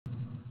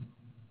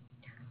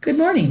Good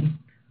morning.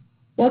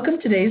 Welcome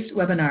to today's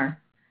webinar.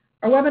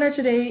 Our webinar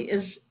today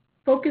is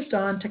focused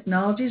on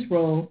technology's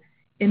role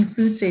in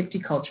food safety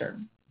culture.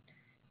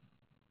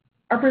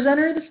 Our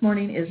presenter this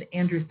morning is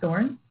Andrew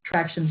Thorne,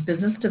 Traction's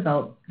business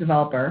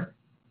developer.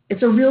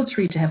 It's a real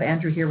treat to have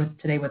Andrew here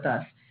today with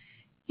us.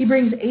 He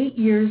brings 8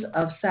 years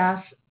of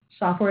SaaS,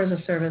 software as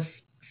a service,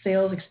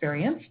 sales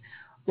experience,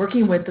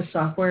 working with the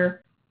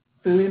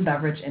food and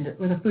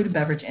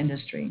beverage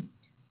industry.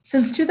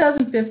 Since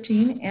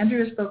 2015,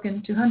 Andrew has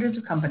spoken to hundreds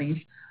of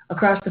companies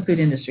across the food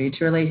industry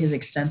to relate his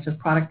extensive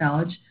product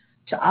knowledge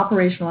to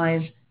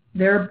operationalize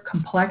their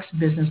complex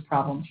business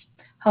problems,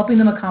 helping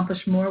them accomplish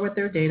more with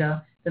their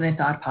data than they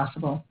thought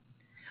possible.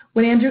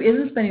 When Andrew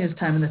isn't spending his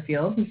time in the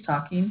field, he's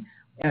talking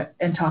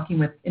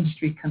with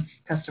industry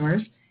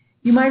customers.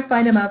 You might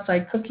find him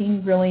outside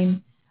cooking,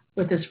 grilling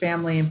with his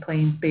family, and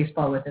playing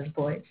baseball with his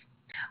boys.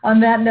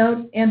 On that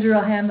note, Andrew,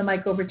 I'll hand the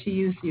mic over to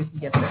you so you can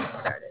get this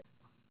started.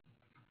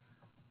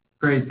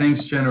 Great.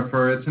 Thanks,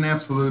 Jennifer. It's an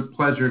absolute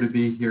pleasure to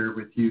be here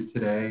with you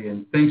today,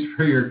 and thanks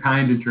for your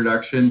kind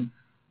introduction.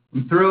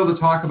 I'm thrilled to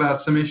talk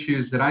about some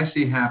issues that I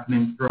see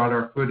happening throughout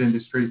our food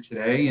industry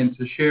today and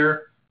to share a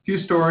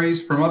few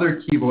stories from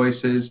other key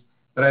voices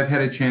that I've had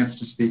a chance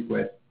to speak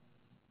with.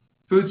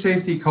 Food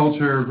safety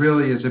culture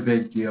really is a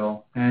big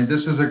deal, and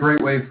this is a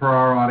great way for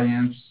our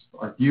audience,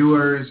 our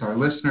viewers, our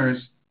listeners,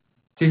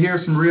 to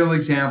hear some real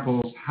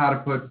examples how to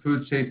put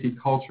food safety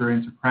culture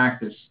into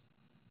practice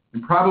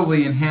and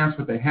probably enhance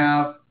what they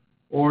have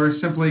or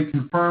simply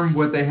confirm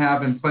what they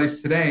have in place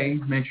today,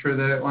 make sure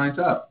that it lines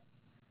up.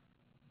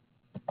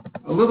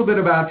 A little bit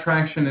about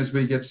Traction as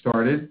we get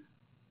started.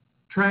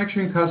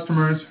 Traction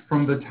customers,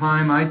 from the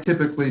time I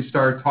typically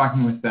start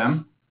talking with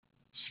them,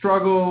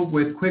 struggle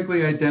with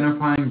quickly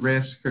identifying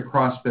risk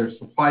across their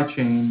supply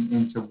chain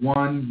into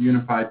one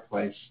unified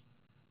place,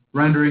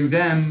 rendering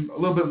them a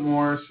little bit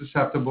more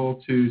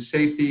susceptible to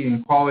safety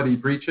and quality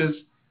breaches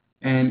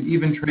and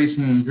even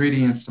tracing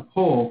ingredients to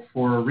pull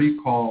for a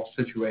recall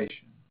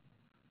situation.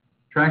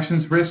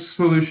 Traction's risk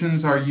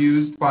solutions are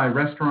used by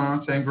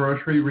restaurants and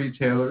grocery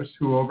retailers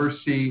who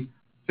oversee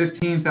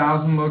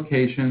 15,000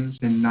 locations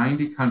in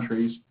 90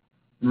 countries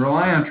and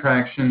rely on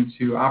Traction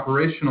to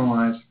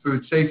operationalize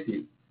food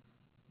safety,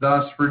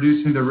 thus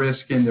reducing the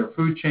risk in their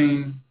food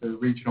chain, their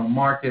regional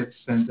markets,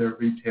 and their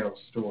retail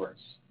stores.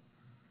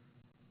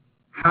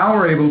 How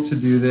we're able to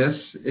do this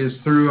is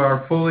through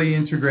our fully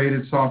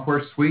integrated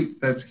software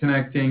suite that's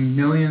connecting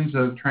millions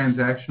of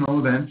transactional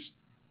events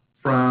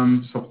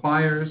from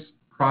suppliers,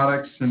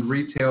 products, and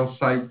retail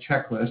site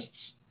checklists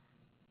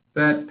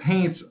that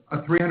paints a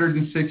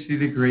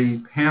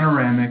 360-degree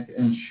panoramic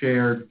and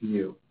shared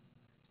view.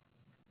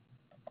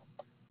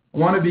 I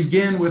want to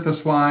begin with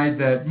a slide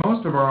that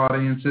most of our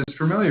audience is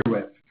familiar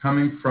with,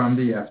 coming from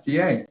the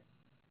FDA.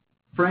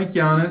 Frank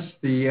Yanis,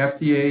 the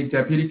FDA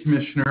Deputy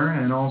Commissioner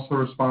and also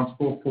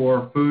responsible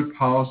for food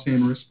policy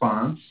and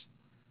response,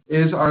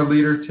 is our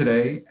leader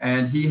today,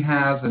 and he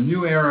has a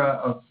new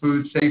era of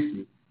food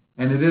safety,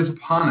 and it is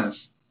upon us.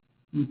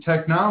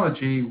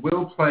 Technology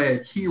will play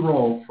a key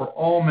role for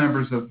all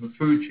members of the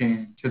food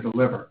chain to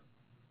deliver.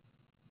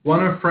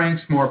 One of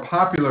Frank's more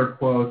popular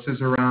quotes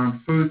is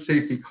around food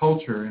safety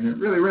culture, and it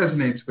really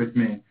resonates with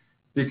me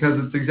because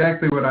it's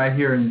exactly what I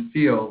hear in the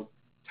field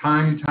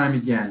time and time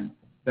again,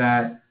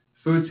 that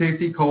food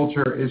safety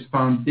culture is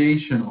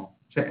foundational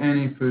to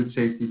any food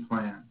safety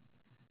plan.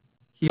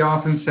 He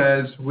often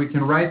says, we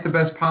can write the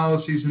best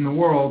policies in the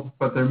world,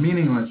 but they're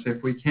meaningless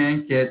if we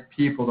can't get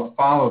people to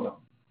follow them.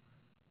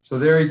 So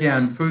there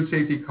again, food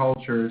safety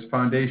culture is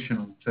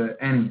foundational to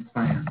any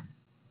plan.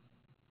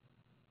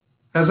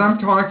 As I'm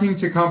talking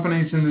to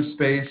companies in this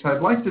space,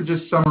 I'd like to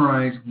just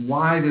summarize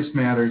why this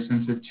matters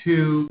into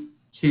two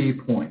key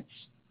points.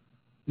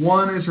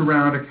 One is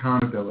around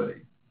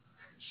accountability.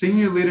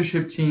 Senior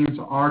leadership teams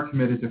are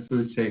committed to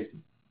food safety.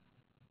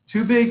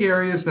 Two big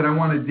areas that I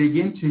want to dig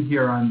into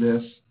here on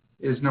this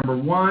is, number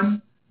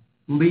one,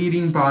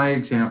 leading by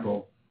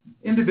example.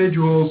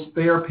 Individuals,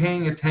 they are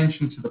paying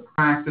attention to the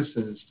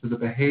practices, to the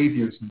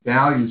behaviors and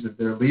values of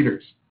their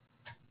leaders.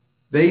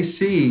 They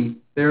see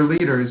their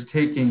leaders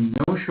taking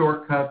no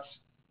shortcuts,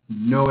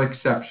 no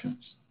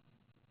exceptions.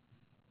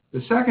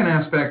 The second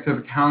aspect of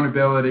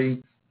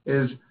accountability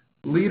is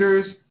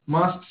leaders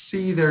must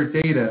see their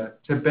data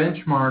to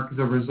benchmark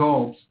the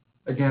results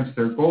against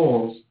their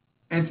goals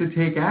and to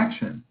take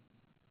action.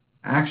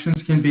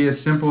 Actions can be as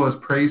simple as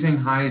praising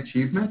high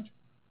achievement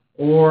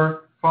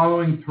or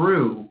following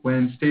through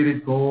when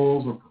stated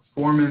goals or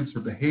performance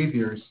or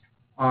behaviors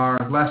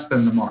are less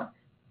than the mark.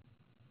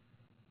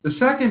 The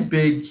second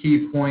big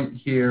key point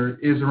here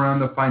is around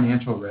the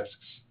financial risks.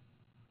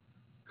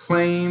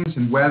 Claims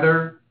and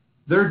weather,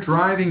 they're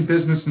driving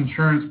business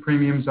insurance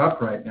premiums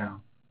up right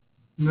now.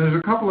 And there's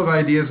a couple of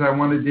ideas I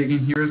want to dig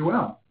in here as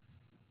well.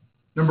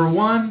 Number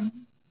one,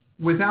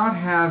 without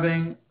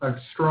having a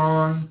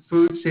strong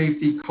food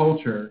safety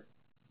culture,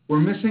 we're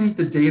missing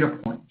the data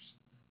points.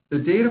 The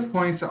data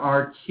points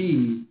are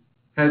key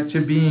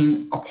to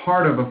being a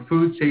part of a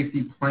food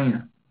safety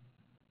plan.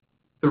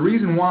 The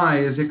reason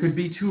why is it could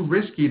be too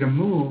risky to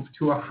move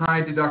to a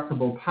high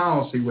deductible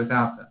policy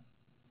without them.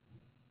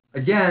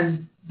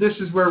 Again, this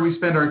is where we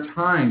spend our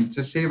time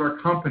to save our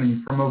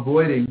company from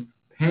avoiding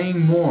paying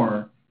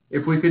more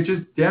if we could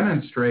just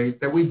demonstrate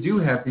that we do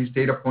have these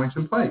data points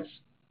in place.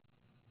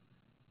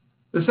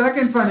 The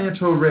second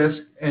financial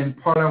risk and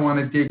part I want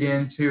to dig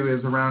into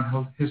is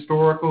around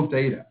historical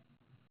data.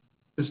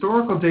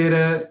 Historical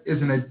data is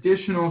an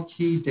additional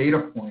key data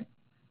point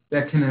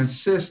that can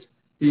assist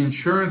the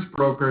insurance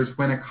brokers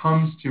when it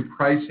comes to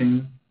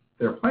pricing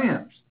their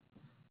plans.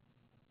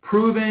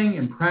 Proving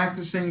and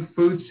practicing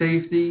food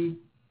safety,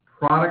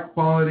 product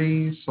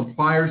quality,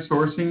 supplier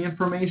sourcing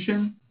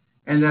information,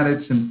 and that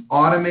it's an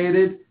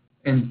automated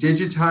and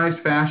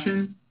digitized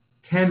fashion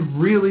can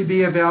really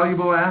be a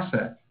valuable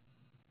asset.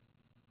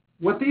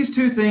 What these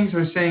two things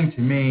are saying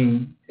to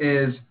me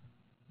is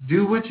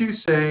do what you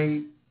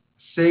say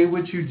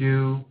what you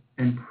do,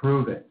 and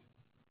prove it.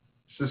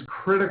 This is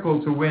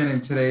critical to win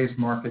in today's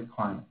market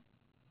climate.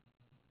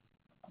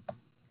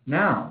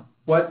 Now,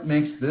 what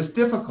makes this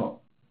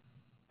difficult?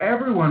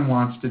 Everyone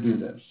wants to do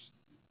this.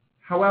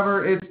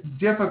 However, it's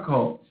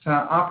difficult to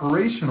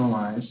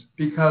operationalize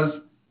because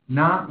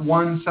not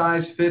one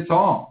size fits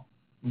all.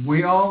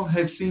 We all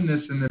have seen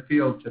this in the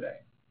field today.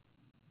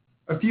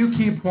 A few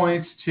key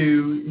points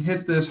to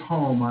hit this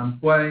home on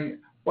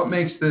what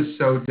makes this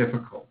so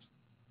difficult.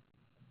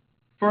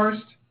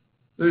 First,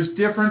 there's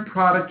different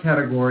product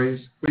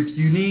categories with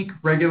unique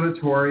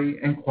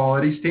regulatory and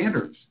quality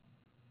standards.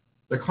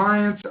 The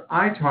clients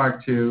I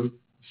talk to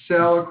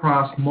sell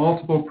across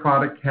multiple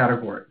product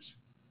categories.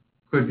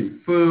 Could be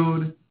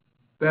food,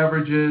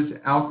 beverages,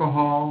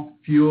 alcohol,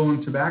 fuel,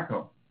 and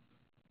tobacco.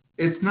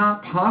 It's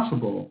not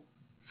possible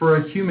for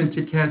a human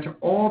to catch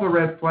all the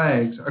red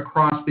flags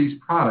across these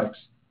products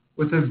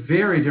with a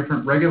very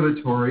different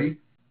regulatory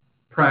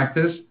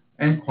practice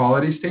and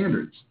quality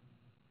standards.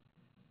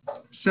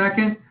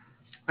 Second,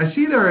 I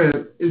see there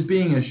is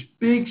being a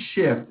big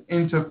shift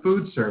into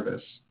food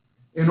service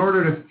in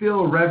order to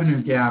fill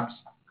revenue gaps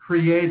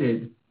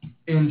created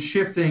in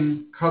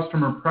shifting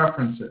customer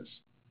preferences.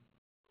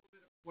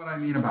 What I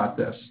mean about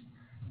this.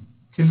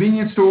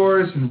 Convenience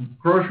stores and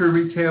grocery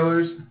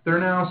retailers, they're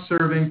now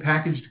serving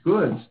packaged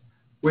goods,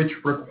 which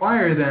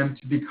require them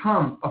to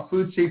become a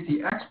food safety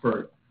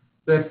expert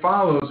that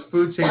follows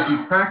food safety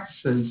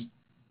practices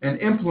and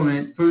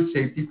implement food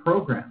safety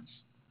programs.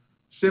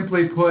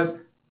 Simply put,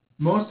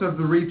 most of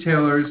the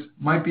retailers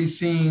might be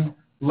seeing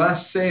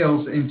less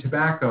sales in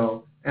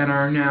tobacco and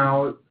are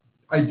now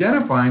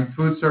identifying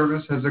food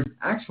service as an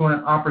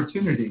excellent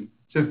opportunity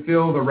to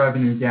fill the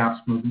revenue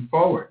gaps moving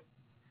forward.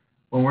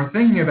 When we're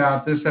thinking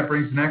about this, that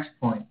brings the next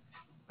point,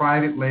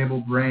 private label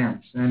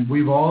brands, and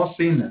we've all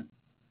seen them.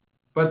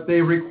 But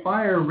they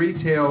require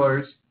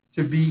retailers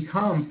to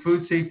become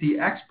food safety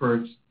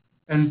experts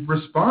and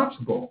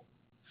responsible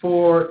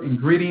for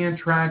ingredient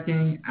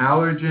tracking,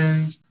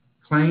 allergens,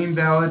 claim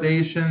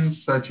validations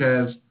such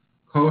as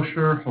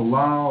kosher,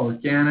 halal,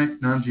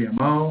 organic,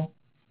 non-GMO,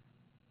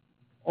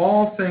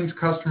 all things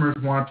customers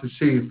want to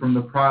see from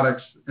the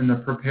products and the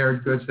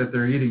prepared goods that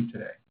they're eating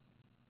today.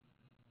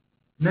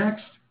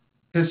 Next,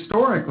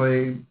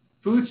 historically,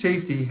 food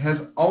safety has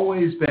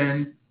always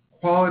been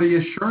quality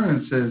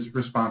assurance's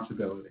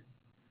responsibility.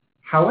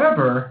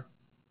 However,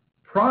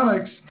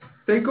 products,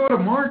 they go to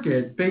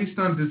market based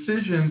on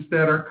decisions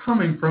that are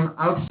coming from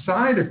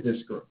outside of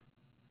this group.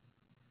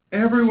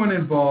 Everyone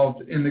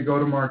involved in the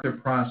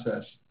go-to-market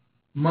process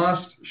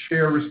must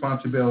share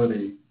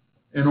responsibility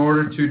in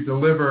order to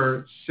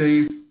deliver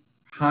safe,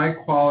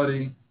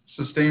 high-quality,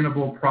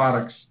 sustainable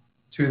products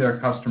to their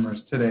customers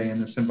today in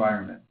this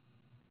environment.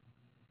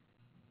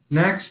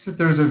 Next,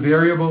 there's a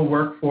variable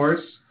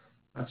workforce.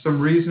 Some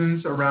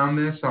reasons around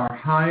this are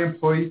high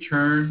employee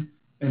churn,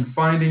 and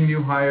finding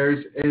new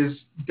hires is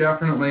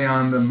definitely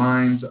on the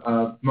minds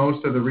of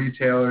most of the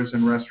retailers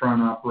and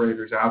restaurant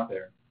operators out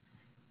there.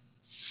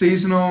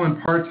 Seasonal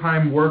and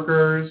part-time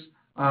workers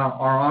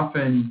are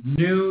often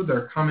new,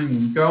 they're coming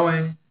and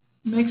going.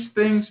 It makes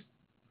things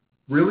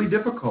really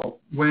difficult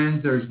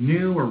when there's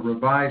new or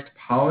revised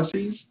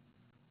policies,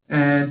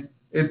 and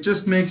it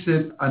just makes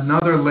it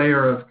another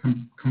layer of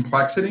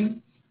complexity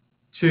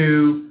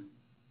to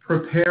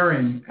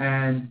preparing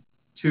and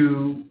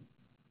to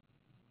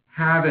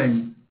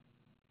having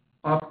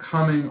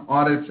upcoming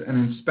audits and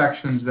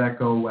inspections that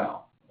go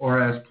well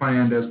or as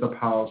planned as the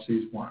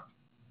policies want.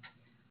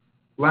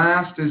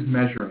 Last is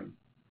measuring.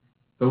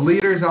 The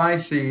leaders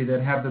I see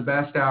that have the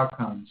best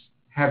outcomes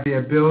have the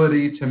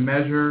ability to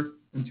measure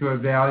and to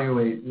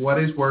evaluate what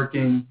is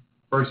working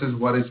versus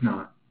what is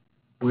not.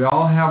 We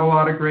all have a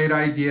lot of great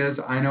ideas.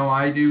 I know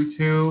I do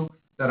too,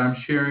 that I'm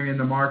sharing in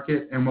the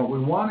market. And what we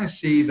want to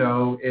see,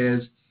 though,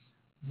 is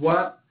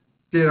what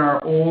did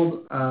our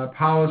old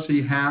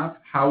policy have?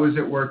 How is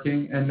it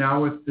working? And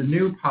now with the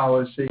new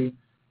policy,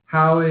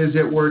 how is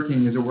it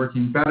working? Is it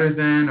working better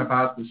than,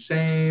 about the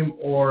same,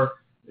 or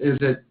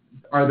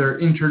are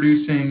they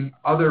introducing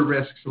other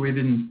risks we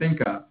didn't think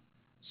of?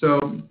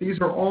 So these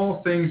are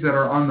all things that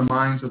are on the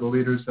minds of the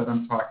leaders that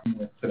I'm talking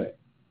with today.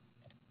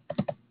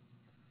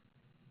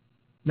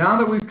 Now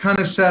that we've kind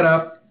of set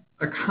up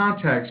a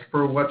context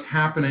for what's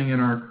happening in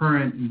our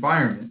current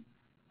environment,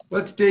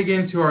 let's dig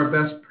into our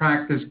best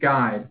practice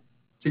guide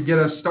to get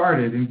us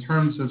started in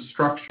terms of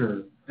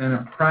structure and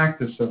a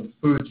practice of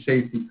food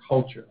safety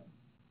culture.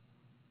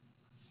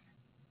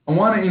 I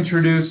want to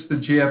introduce the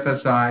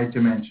GFSI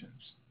dimensions.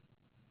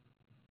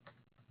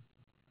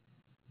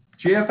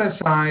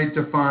 GFSI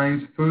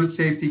defines food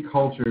safety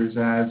cultures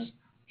as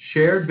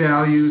shared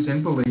values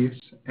and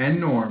beliefs and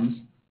norms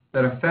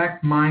that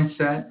affect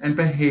mindset and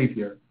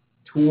behavior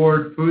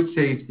toward food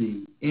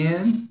safety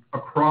in,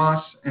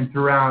 across, and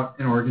throughout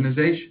an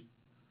organization.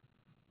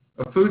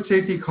 A food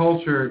safety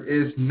culture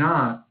is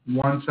not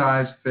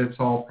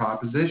one-size-fits-all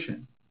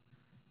proposition.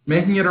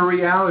 Making it a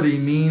reality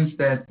means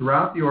that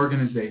throughout the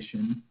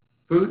organization,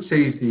 food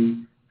safety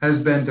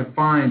has been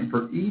defined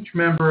for each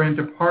member and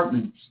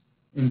departments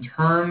in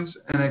terms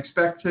and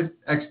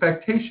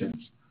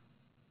expectations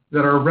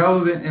that are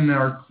relevant and that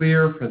are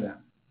clear for them.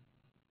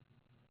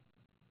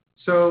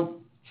 So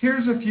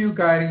here's a few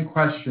guiding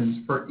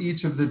questions for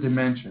each of the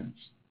dimensions.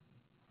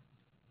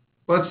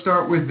 Let's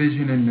start with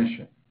vision and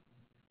mission.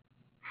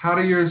 How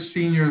do your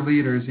senior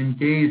leaders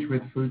engage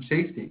with food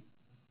safety?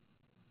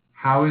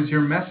 How is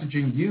your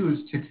messaging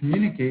used to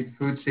communicate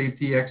food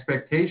safety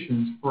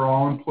expectations for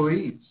all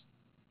employees?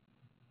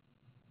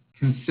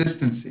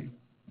 Consistency.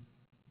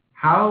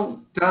 How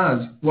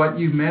does what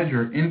you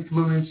measure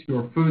influence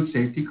your food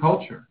safety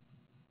culture?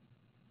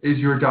 Is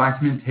your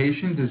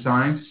documentation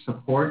designed to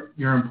support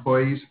your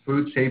employees'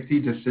 food safety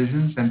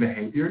decisions and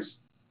behaviors?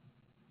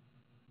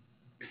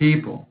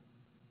 People.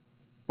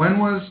 When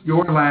was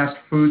your last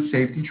food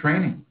safety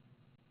training?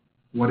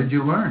 What did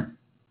you learn?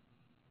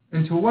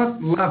 And to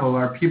what level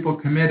are people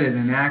committed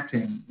and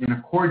acting in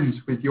accordance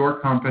with your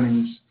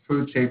company's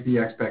food safety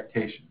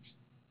expectations?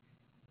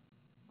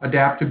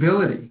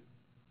 Adaptability.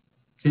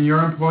 Can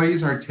your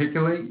employees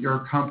articulate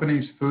your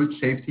company's food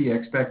safety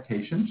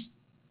expectations?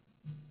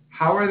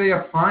 How are they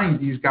applying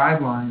these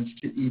guidelines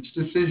to each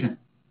decision?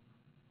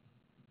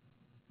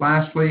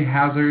 Lastly,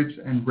 hazards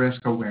and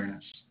risk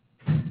awareness.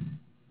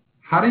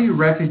 How do you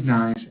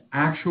recognize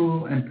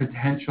actual and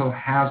potential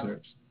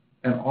hazards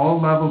at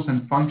all levels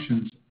and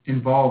functions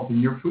involved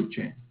in your food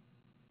chain?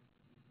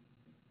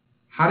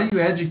 How do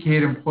you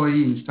educate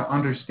employees to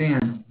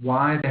understand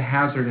why the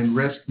hazard and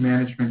risk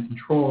management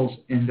controls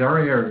in their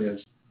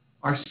areas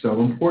are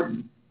so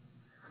important?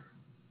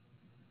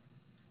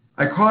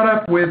 I caught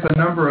up with a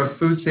number of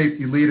food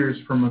safety leaders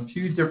from a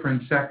few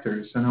different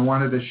sectors, and I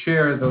wanted to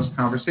share those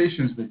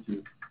conversations with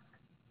you.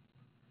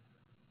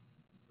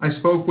 I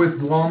spoke with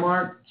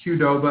Walmart,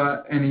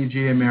 Qdoba, and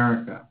EG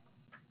America.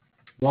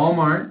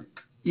 Walmart,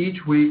 each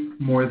week,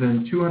 more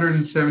than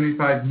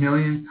 275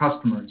 million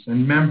customers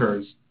and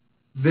members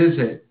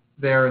visit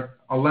their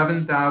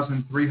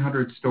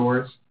 11,300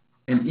 stores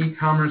and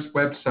e-commerce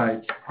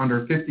websites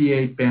under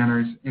 58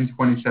 banners in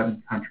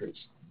 27 countries.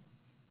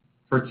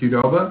 For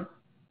Qdoba,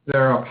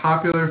 they're a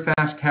popular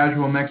fast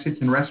casual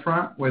Mexican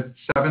restaurant with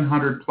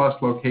 700 plus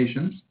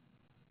locations.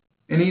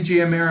 And EG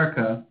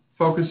America,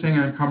 focusing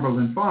on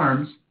Cumberland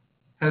Farms,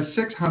 has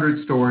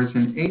 600 stores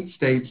in 8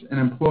 states and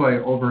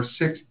employ over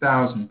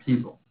 6,000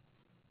 people.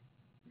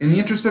 In the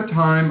interest of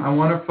time, I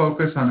want to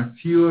focus on a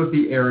few of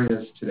the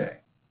areas today.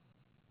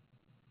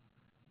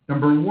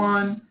 Number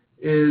one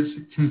is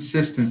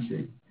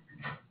consistency.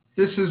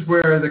 This is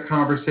where the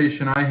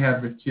conversation I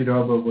had with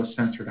Qdoba was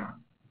centered on.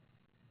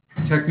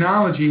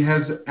 Technology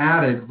has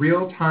added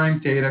real-time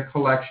data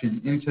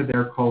collection into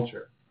their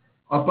culture,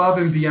 above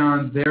and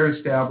beyond their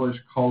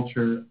established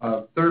culture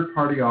of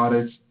third-party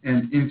audits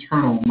and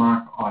internal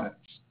mock audits.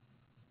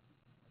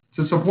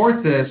 To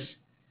support this,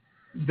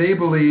 they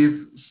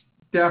believe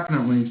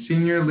definitely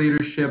senior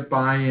leadership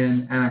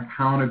buy-in and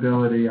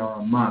accountability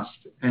are a must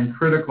and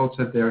critical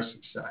to their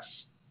success.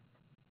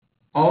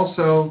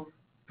 Also,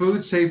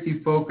 food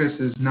safety focus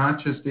is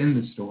not just in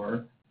the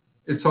store,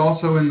 it's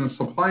also in the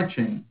supply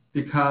chain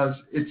because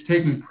it's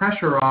taking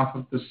pressure off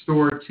of the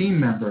store team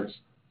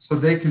members so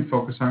they can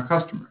focus on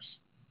customers.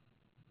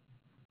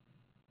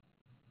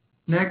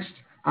 Next,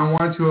 I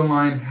want to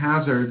align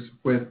hazards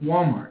with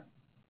Walmart.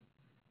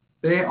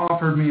 They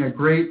offered me a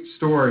great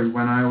story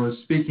when I was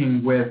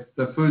speaking with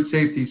the food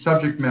safety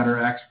subject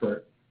matter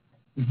expert.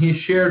 And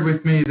he shared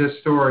with me this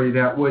story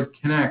that would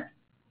connect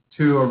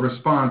to a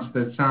response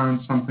that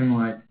sounds something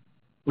like,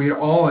 we'd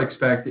all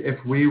expect if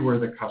we were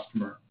the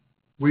customer,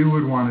 we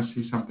would want to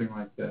see something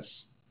like this.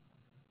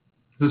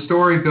 The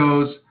story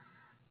goes,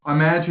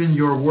 imagine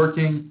you're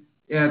working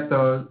at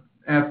the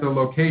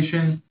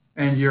location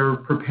and you're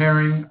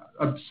preparing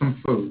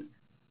some food.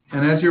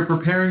 And as you're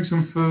preparing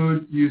some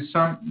food,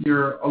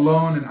 you're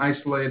alone and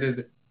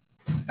isolated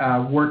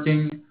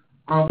working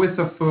with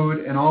the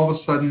food, and all of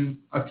a sudden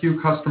a few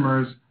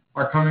customers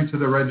are coming to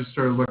the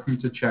register looking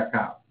to check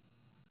out.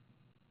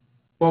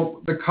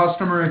 Well, the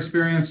customer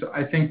experience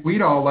I think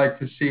we'd all like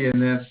to see in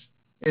this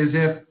is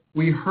if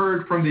we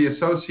heard from the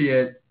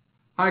associate,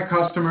 hi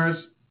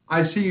customers,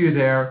 I see you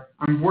there.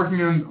 I'm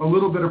working on a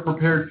little bit of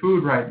prepared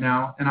food right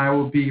now, and I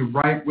will be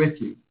right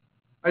with you.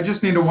 I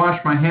just need to wash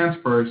my hands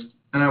first,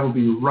 and I will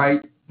be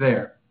right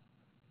there.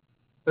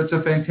 That's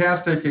a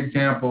fantastic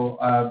example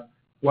of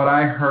what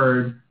I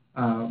heard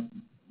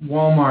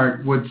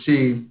Walmart would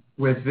see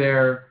with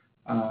their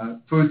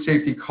food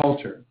safety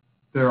culture.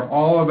 They're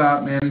all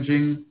about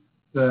managing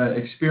the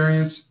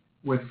experience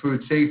with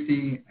food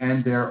safety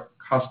and their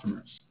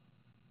customers.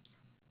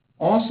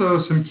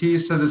 Also, some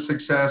keys to the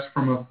success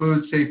from a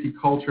food safety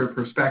culture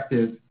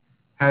perspective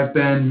have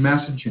been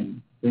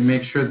messaging. They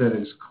make sure that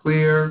it's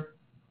clear,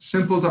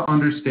 simple to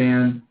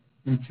understand,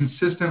 and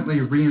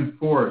consistently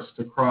reinforced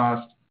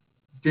across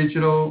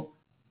digital,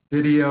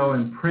 video,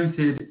 and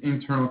printed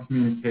internal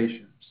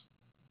communications.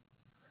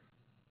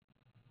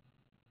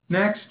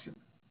 Next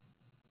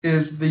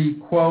is the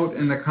quote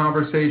in the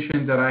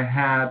conversation that I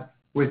had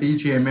with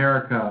EG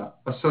America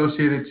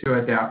associated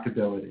to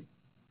adaptability.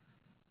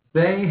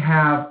 They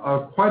have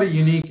quite a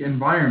unique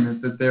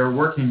environment that they're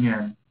working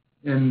in.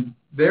 In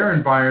their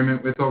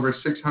environment with over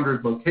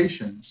 600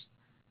 locations,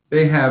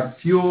 they have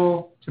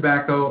fuel,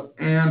 tobacco,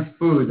 and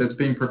food that's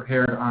being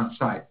prepared on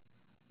site.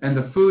 And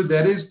the food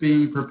that is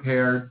being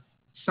prepared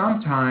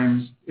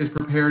sometimes is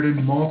prepared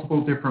in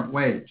multiple different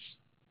ways.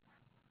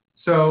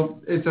 So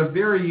it's a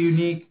very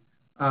unique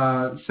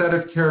set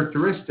of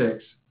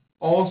characteristics,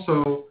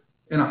 also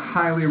in a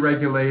highly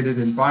regulated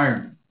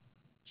environment.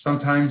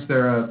 Sometimes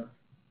they're a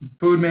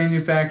food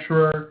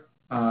manufacturer,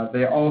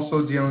 they're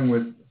also dealing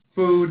with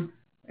food,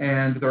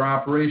 and their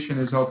operation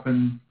is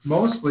open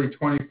mostly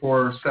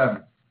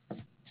 24/7.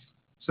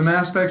 Some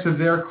aspects of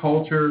their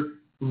culture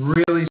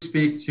really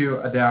speak to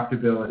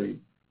adaptability.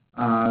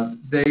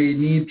 They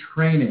need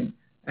training,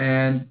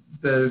 and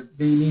they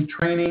need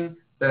training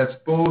that's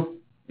both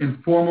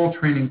informal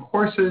training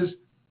courses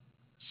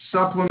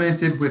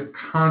supplemented with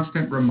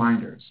constant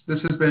reminders.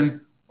 This has been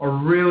a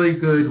really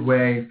good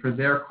way for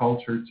their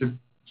culture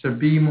to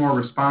be more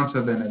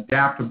responsive and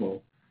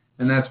adaptable,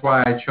 and that's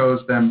why I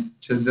chose them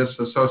to this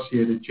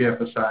associated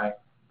GFSI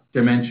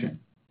dimension.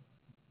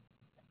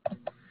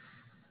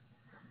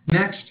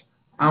 Next,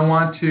 I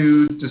want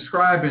to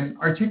describe and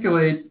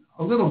articulate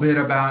a little bit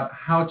about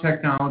how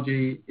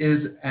technology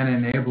is an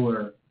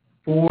enabler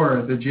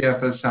for the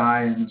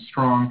GFSI and the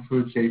strong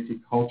food safety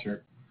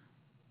culture.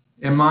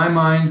 In my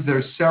mind,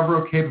 there's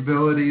several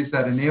capabilities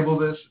that enable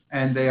this,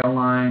 and they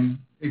align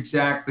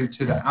exactly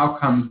to the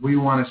outcomes we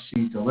want to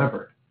see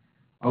delivered.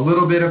 A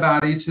little bit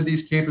about each of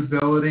these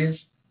capabilities.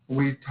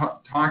 We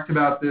talked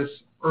about this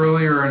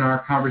earlier in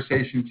our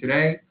conversation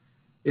today,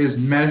 is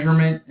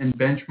measurement and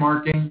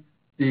benchmarking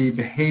the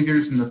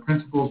behaviors and the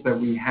principles that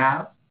we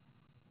have.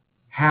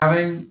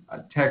 Having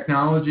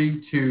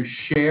technology to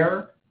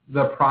share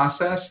the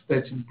process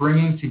that's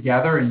bringing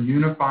together and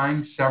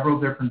unifying several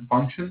different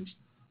functions.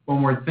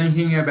 When we're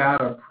thinking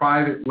about a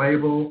private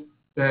label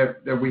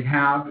that we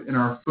have in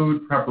our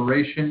food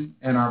preparation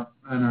and our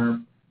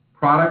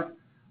product,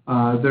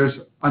 there's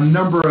a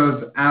number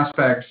of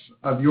aspects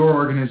of your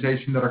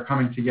organization that are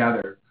coming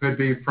together. Could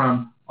be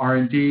from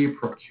R&D,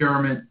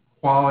 procurement,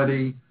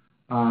 quality.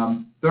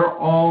 They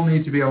all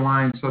need to be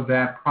aligned so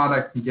that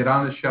product can get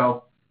on the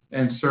shelf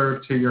and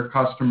serve to your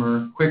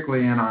customer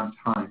quickly and on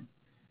time.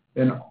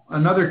 And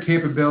another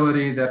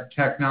capability that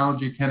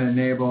technology can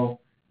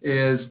enable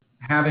is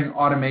having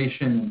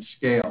automation and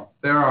scale.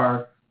 There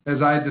are,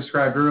 as I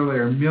described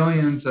earlier,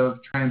 millions of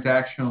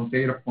transactional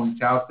data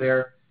points out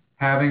there.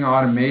 Having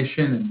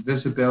automation and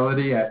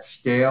visibility at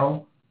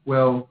scale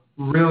will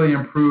really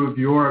improve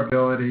your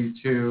ability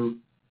to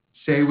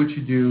say what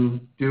you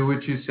do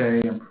what you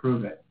say, and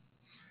prove it.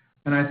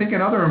 And I think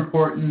another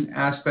important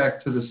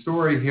aspect to the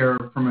story here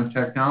from a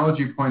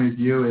technology point of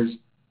view is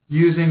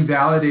using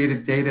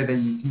validated data that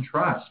you can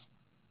trust.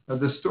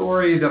 The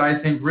story that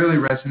I think really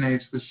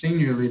resonates with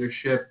senior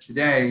leadership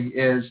today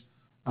is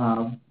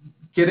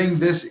getting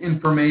this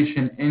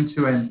information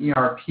into an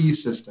ERP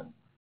system.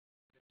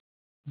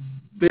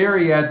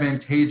 Very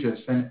advantageous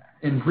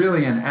and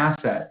really an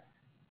asset,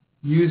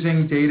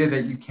 using data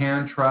that you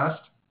can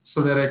trust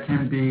so that it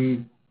can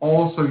be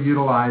also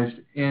utilized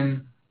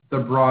in the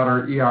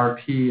broader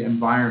ERP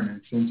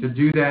environments. And to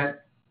do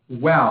that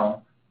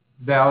well,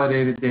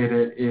 validated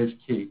data is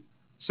key.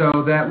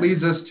 So that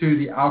leads us to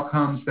the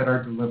outcomes that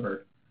are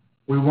delivered.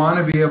 We want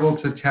to be able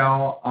to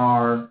tell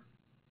our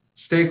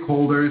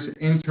stakeholders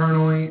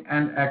internally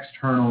and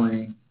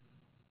externally,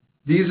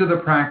 these are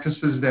the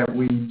practices that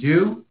we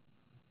do.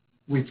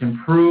 We can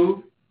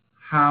prove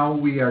how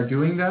we are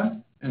doing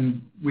them,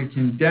 and we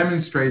can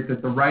demonstrate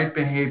that the right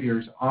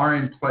behaviors are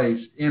in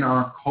place in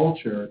our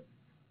culture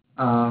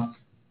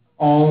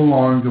all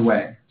along the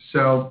way.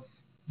 So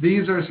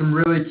these are some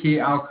really key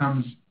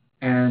outcomes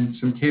and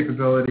some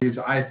capabilities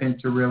I think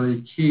to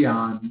really key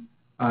on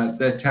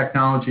that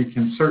technology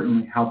can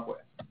certainly help with.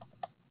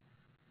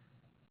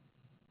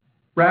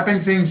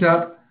 Wrapping things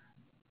up,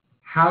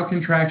 how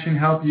can Traction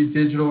help you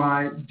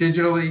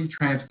digitally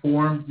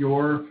transform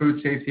your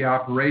food safety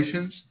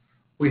operations?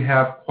 We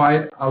have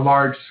quite a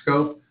large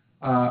scope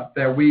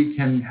that we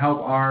can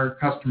help our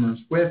customers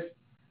with.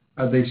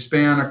 They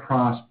span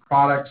across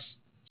products,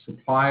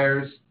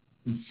 suppliers,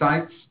 and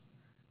sites.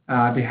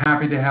 I'd be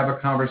happy to have a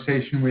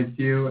conversation with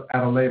you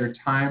at a later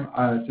time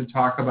to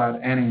talk about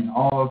any and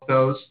all of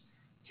those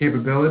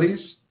capabilities.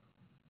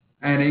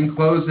 And in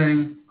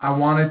closing, I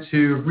wanted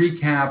to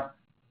recap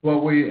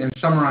and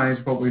summarize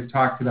what we've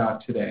talked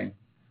about today.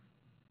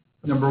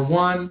 Number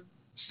one,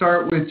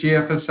 start with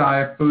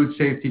GFSI food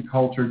safety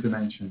culture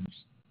dimensions.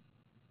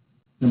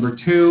 Number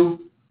two,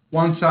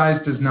 one size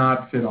does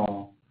not fit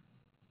all.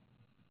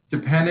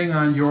 Depending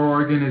on your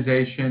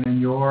organization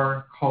and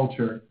your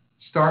culture,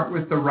 start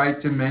with the right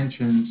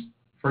dimensions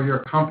for your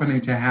company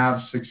to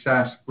have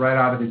success right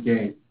out of the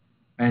gate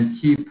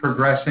and keep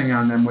progressing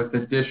on them with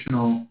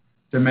additional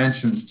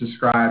dimensions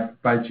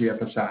described by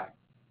GFSI.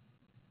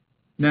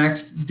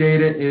 Next,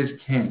 data is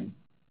king.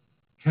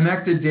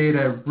 Connected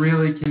data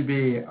really can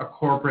be a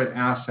corporate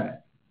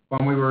asset.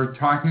 When we were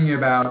talking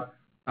about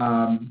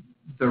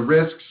the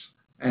risks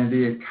and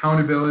the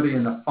accountability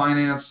and the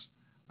finance,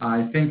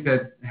 I think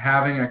that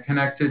having a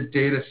connected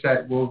data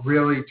set will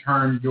really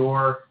turn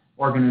your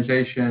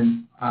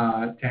organization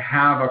to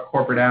have a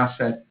corporate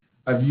asset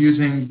of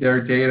using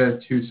their data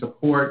to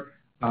support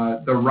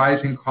the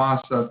rising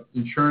costs of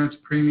insurance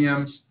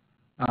premiums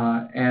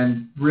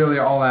and really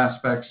all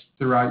aspects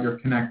throughout your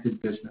connected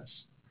business.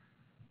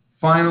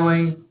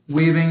 Finally,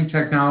 weaving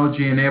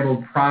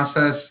technology-enabled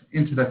process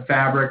into the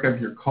fabric of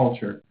your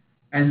culture,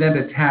 and then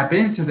to tap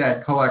into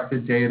that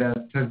collected data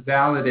to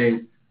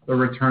validate the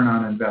return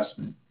on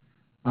investment.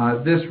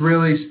 This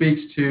really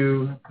speaks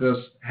to this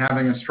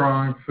having a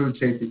strong food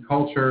safety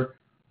culture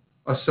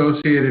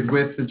associated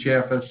with the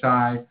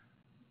GFSI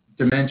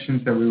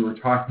dimensions that we were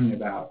talking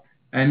about.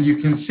 And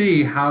you can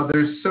see how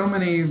there's so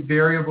many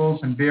variables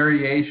and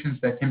variations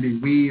that can be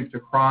weaved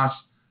across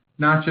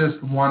not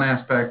just one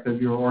aspect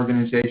of your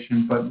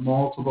organization, but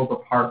multiple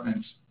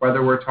departments,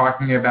 whether we're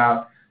talking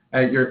about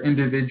at your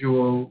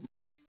individual,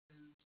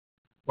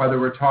 whether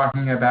we're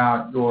talking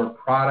about your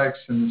products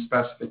and the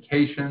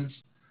specifications,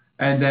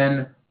 and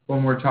then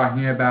when we're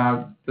talking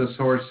about the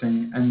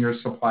sourcing and your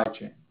supply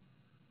chain.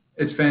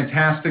 It's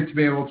fantastic to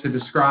be able to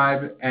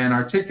describe and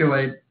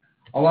articulate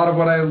a lot of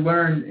what I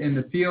learned in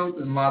the field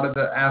and a lot of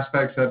the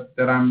aspects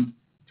that I'm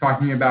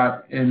talking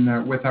about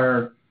with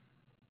our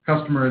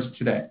customers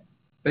today.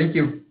 Thank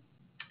you.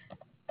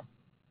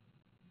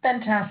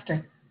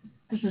 Fantastic.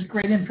 This is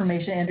great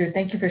information, Andrew.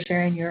 Thank you for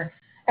sharing your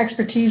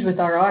expertise with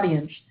our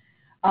audience.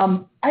 I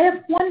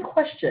have one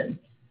question.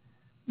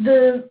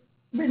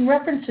 In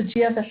reference to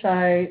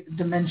GFSI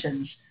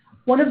dimensions,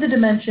 one of the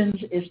dimensions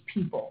is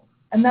people,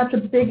 and that's a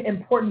big,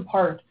 important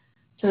part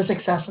to the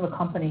success of a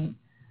company.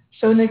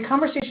 So in the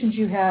conversations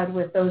you had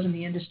with those in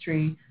the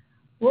industry,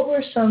 what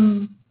were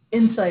some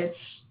insights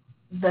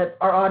that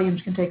our audience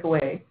can take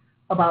away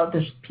about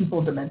this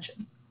people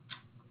dimension?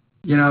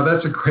 You know,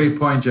 that's a great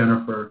point,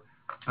 Jennifer.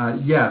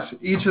 Yes,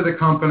 each of the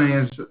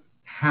companies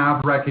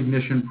have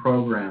recognition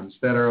programs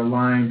that are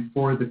aligned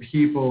for the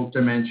people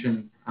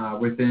dimension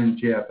within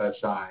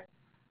GFSI.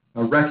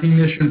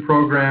 Recognition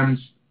programs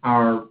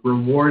are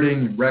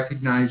rewarding and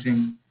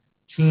recognizing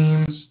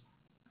teams,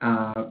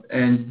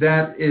 and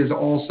that is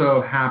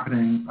also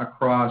happening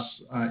across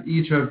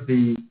each of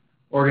the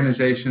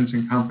organizations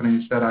and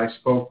companies that I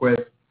spoke with,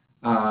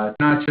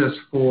 not just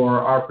for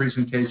our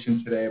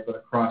presentation today, but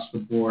across the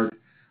board.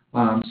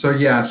 So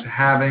yes,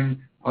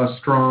 having a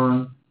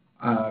strong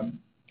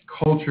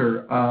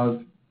culture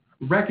of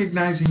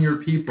recognizing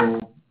your people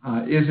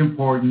is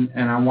important,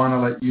 and I want to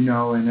let you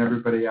know and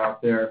everybody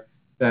out there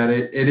that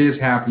it is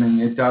happening,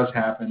 it does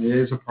happen, it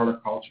is a part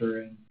of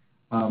culture,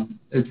 and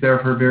it's there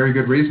for a very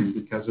good reason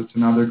because it's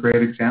another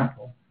great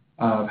example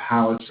of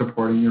how it's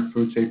supporting your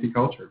food safety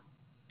culture.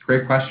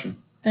 Great question.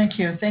 Thank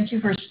you. Thank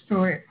you for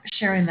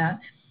sharing that.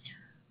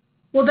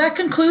 Well, that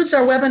concludes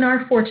our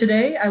webinar for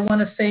today. I want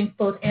to thank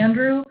both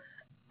Andrew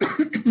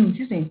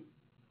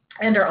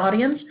and our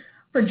audience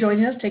for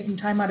joining us, taking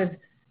time out of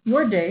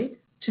your day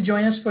to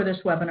join us for this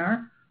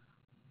webinar.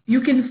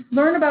 You can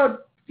learn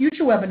about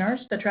future webinars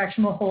that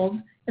Traction will hold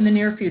in the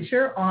near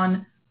future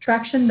on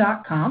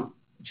traction.com,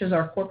 which is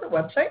our corporate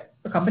website,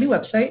 our company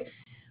website.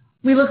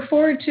 We look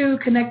forward to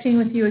connecting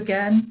with you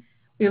again.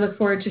 We look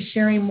forward to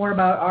sharing more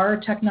about our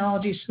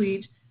technology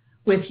suite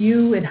with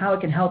you and how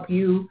it can help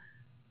you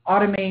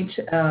automate,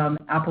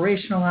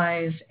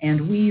 operationalize,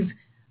 and weave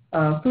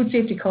food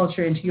safety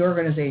culture into your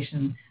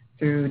organization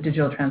through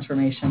digital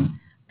transformation.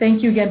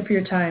 Thank you again for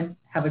your time.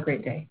 Have a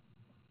great day.